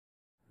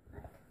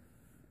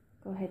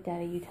Go ahead,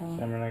 Daddy, you tell him.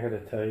 Cameron, I gotta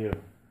tell you.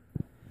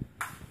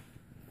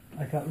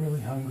 I got really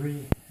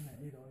hungry and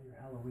I ate all your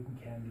Halloween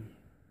candy.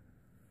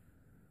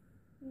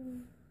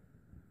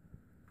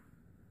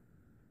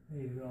 I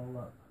ate it all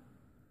up.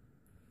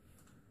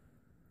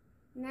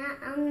 Nah,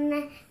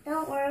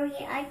 don't worry.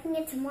 I can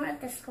get some more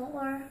at the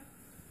store.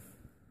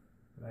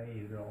 But I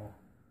ate it all.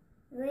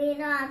 You ate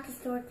it all at the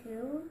store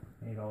too?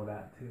 I ate all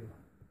that too.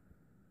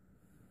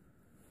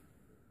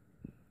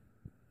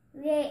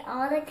 We ate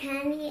all the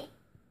candy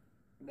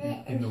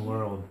In the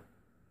world.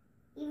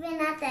 Even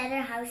at the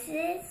other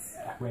houses?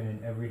 I went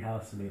in every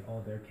house and ate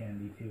all their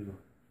candy too.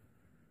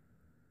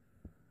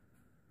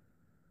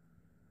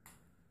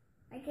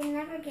 I can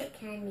never get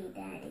candy,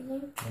 Daddy.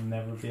 You'll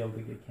never be able to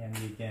get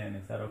candy again.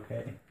 Is that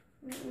okay?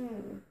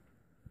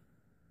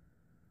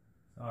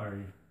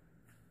 Sorry.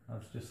 I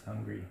was just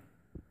hungry.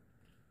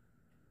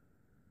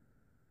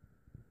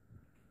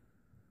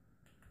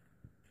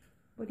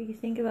 What do you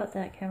think about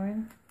that,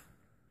 Cameron?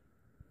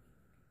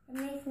 It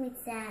makes me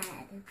sad.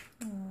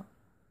 Oh.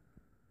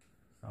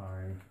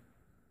 Sorry.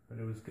 But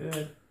it was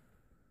good.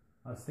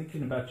 I was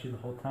thinking about you the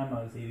whole time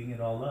I was eating it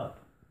all up.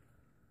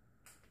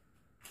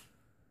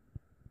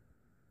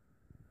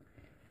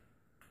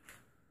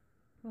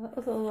 Well, that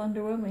was a little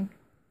underwhelming.